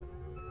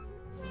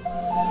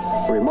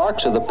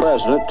Remarks of the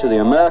President to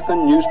the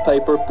American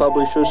Newspaper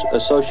Publishers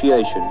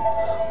Association,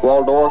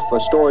 Waldorf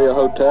Astoria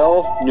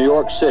Hotel, New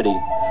York City,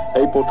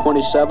 April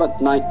 27,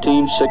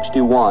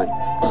 1961.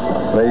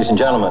 Ladies and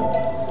gentlemen,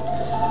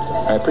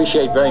 I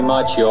appreciate very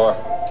much your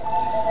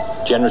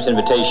generous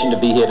invitation to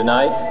be here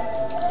tonight.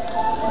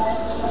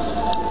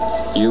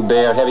 You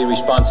bear heavy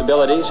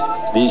responsibilities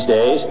these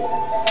days.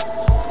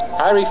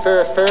 I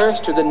refer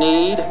first to the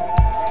need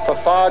for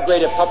far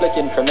greater public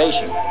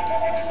information,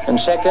 and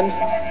second,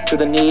 to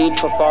the need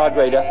for far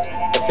greater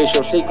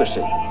official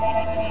secrecy.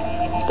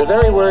 The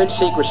very word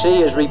secrecy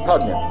is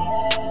repugnant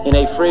in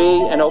a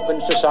free and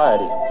open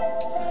society,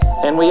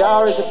 and we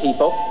are, as a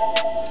people,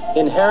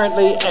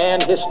 inherently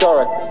and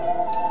historically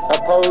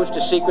opposed to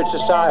secret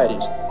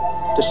societies,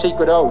 to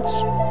secret oaths,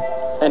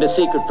 and to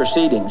secret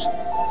proceedings.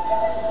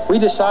 We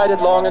decided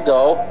long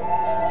ago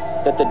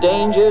that the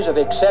dangers of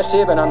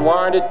excessive and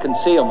unwarranted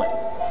concealment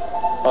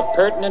of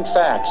pertinent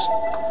facts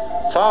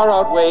far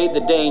outweighed the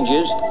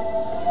dangers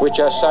which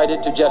are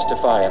cited to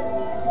justify it.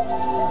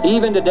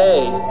 Even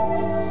today,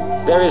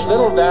 there is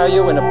little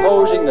value in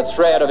opposing the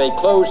threat of a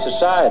closed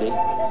society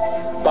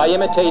by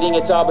imitating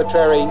its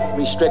arbitrary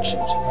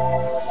restrictions.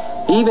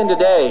 Even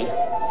today,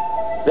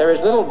 there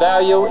is little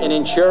value in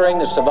ensuring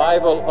the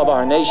survival of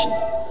our nation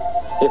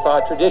if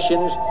our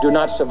traditions do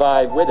not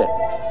survive with it.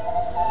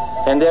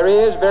 And there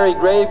is very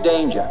grave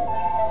danger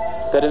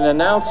that an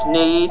announced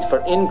need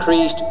for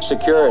increased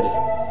security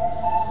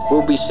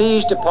will be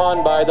seized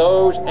upon by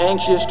those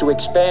anxious to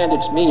expand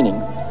its meaning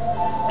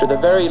to the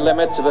very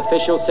limits of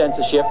official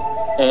censorship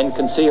and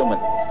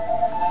concealment.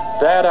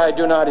 That I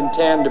do not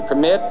intend to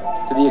permit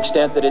to the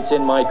extent that it's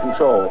in my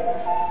control.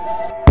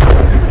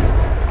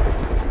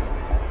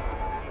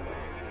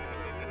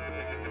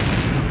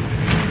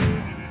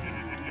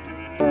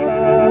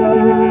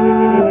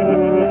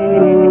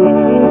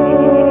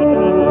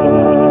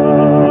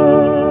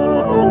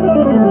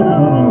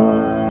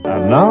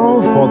 And now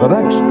for the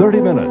next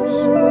 30 minutes,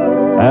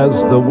 As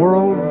the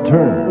World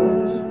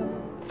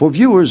Turns. For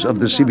viewers of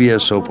the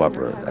CBS soap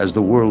opera, As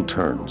the World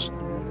Turns,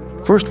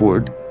 first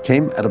word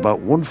came at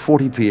about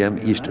 1:40 p.m.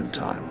 Eastern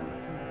Time.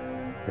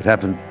 It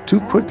happened too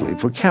quickly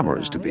for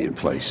cameras to be in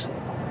place.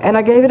 And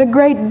I gave it a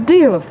great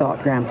deal of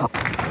thought, Grandpa.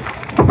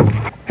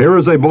 Here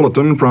is a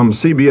bulletin from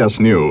CBS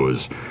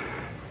News.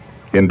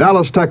 In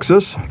Dallas,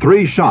 Texas,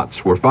 3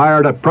 shots were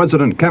fired at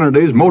President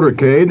Kennedy's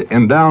motorcade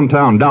in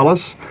downtown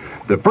Dallas.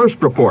 The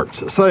first reports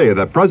say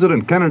that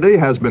President Kennedy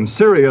has been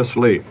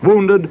seriously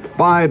wounded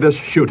by this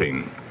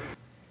shooting.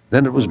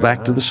 Then it was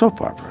back to the soap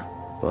opera,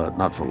 but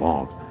not for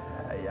long.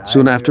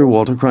 Soon after,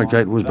 Walter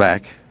Cronkite was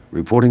back,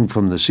 reporting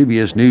from the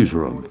CBS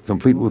newsroom,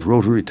 complete with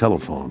rotary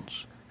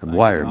telephones and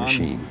wire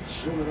machines.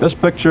 This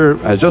picture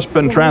has just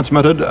been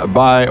transmitted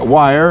by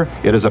wire.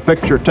 It is a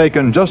picture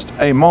taken just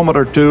a moment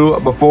or two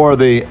before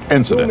the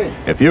incident.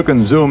 If you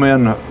can zoom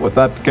in with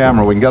that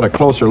camera, we can get a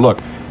closer look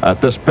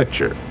at this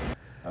picture.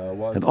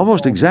 And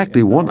almost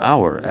exactly 1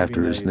 hour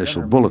after his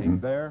initial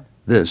bulletin,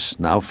 this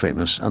now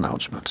famous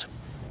announcement.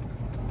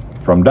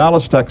 From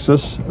Dallas,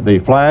 Texas, the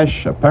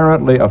flash,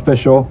 apparently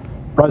official,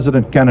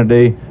 President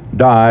Kennedy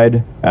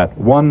died at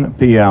 1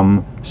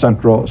 p.m.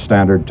 Central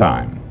Standard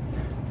Time,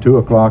 2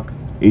 o'clock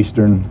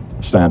Eastern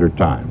Standard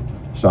Time,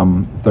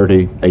 some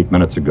 38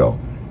 minutes ago.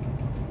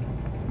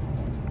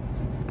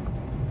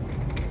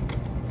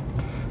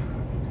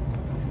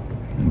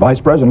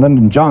 Vice President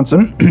Lyndon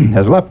Johnson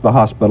has left the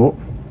hospital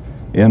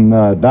in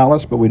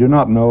Dallas, but we do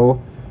not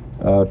know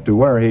to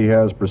where he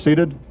has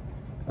proceeded.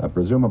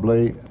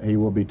 Presumably, he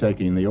will be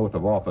taking the oath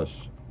of office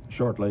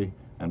shortly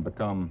and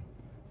become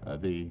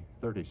the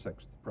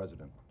 36th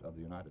President of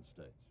the United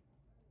States.